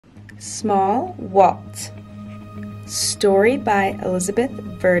Small Walt. Story by Elizabeth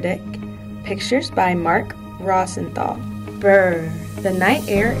Verdick. Pictures by Mark Rosenthal. Brr. The night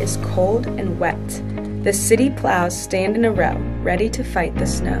air is cold and wet. The city plows stand in a row, ready to fight the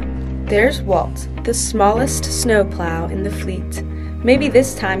snow. There's Walt, the smallest snowplow in the fleet. Maybe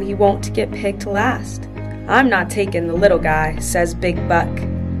this time he won't get picked last. I'm not taking the little guy, says Big Buck.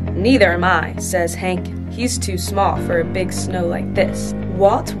 Neither am I, says Hank. He's too small for a big snow like this.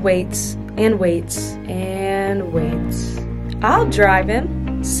 Walt waits and waits and waits. I'll drive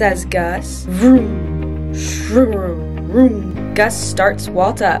him, says Gus. Vroom, shroom, vroom. Gus starts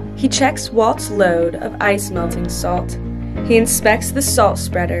Walt up. He checks Walt's load of ice-melting salt. He inspects the salt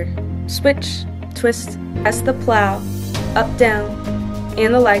spreader. Switch, twist, press the plow, up, down,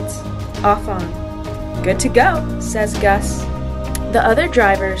 and the lights off on. Good to go, says Gus. The other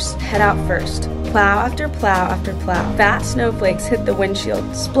drivers head out first. Plow after plow after plow. Fat snowflakes hit the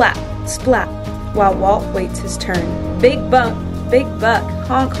windshield. Splat, splat, while Walt waits his turn. Big bump, big buck,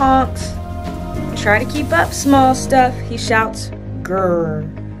 honk honks. Try to keep up, small stuff, he shouts. Grrr.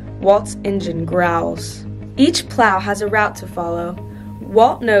 Walt's engine growls. Each plow has a route to follow.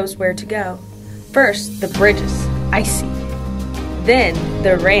 Walt knows where to go. First, the bridges, icy. Then,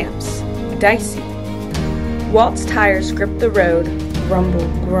 the ramps, dicey. Walt's tires grip the road, rumble,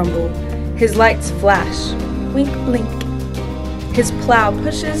 grumble. His lights flash, wink, blink. His plow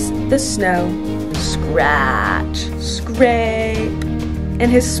pushes the snow, scratch, scrape. And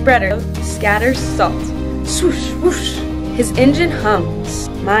his spreader scatters salt, swoosh, whoosh. His engine hums.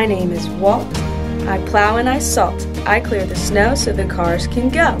 My name is Walt. I plow and I salt. I clear the snow so the cars can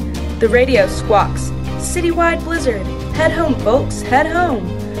go. The radio squawks, citywide blizzard. Head home, folks, head home.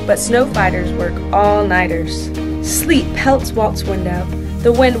 But snow fighters work all-nighters. Sleet pelts Walt's window.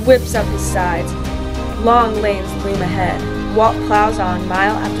 The wind whips up his sides. Long lanes gleam ahead. Walt plows on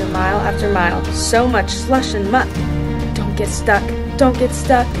mile after mile after mile. So much slush and muck. Don't get stuck, don't get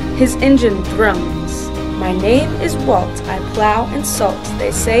stuck. His engine drums. My name is Walt. I plow and salt.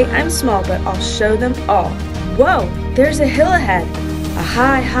 They say I'm small, but I'll show them all. Whoa, there's a hill ahead. A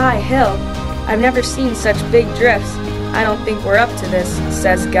high, high hill. I've never seen such big drifts. I don't think we're up to this,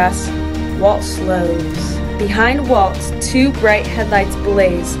 says Gus. Walt slows. Behind Walt, two bright headlights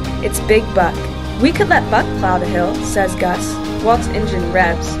blaze. It's Big Buck. We could let Buck plow the hill, says Gus. Walt's engine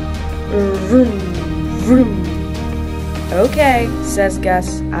revs. Vroom, vroom. Okay, says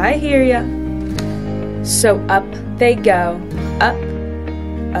Gus. I hear ya. So up they go. Up,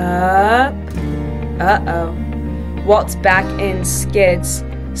 up. Uh-oh. Walt's back end skids,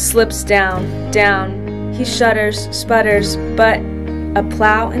 slips down, down. He shudders, sputters, but a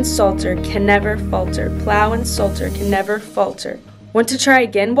plow and salter can never falter. Plow and salter can never falter. Want to try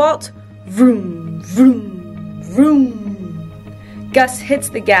again, Walt? Vroom, vroom, vroom. Gus hits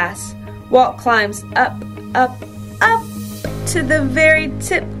the gas. Walt climbs up, up, up to the very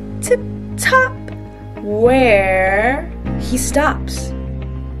tip, tip, top, where he stops.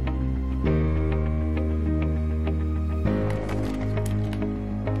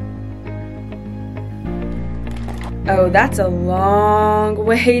 Oh, that's a long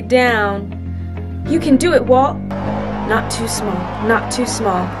way down. You can do it, Walt. Not too small, not too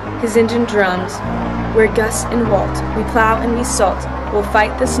small. His engine drums. We're Gus and Walt. We plow and we salt. We'll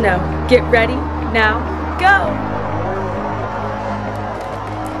fight the snow. Get ready, now, go!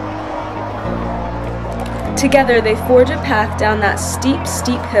 Together they forge a path down that steep,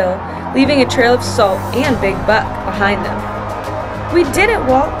 steep hill, leaving a trail of salt and Big Buck behind them. We did it,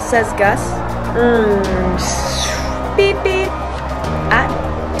 Walt, says Gus. Beep, beep. At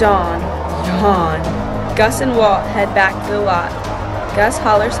dawn, yawn. Gus and Walt head back to the lot. Gus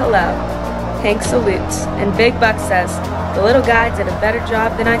hollers hello. Hank salutes, and Big Buck says, the little guy did a better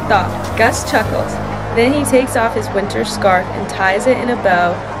job than I thought. Gus chuckles. Then he takes off his winter scarf and ties it in a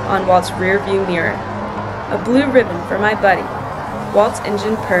bow on Walt's rear view mirror. A blue ribbon for my buddy. Walt's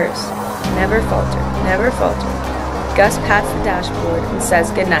engine purrs. Never falter, never falter. Gus pats the dashboard and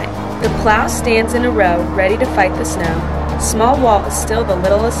says goodnight. The plow stands in a row, ready to fight the snow. Small Walt is still the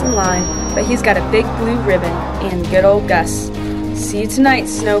littlest in line, but he's got a big blue ribbon and good old Gus. See you tonight,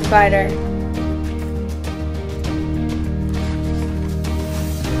 snow fighter.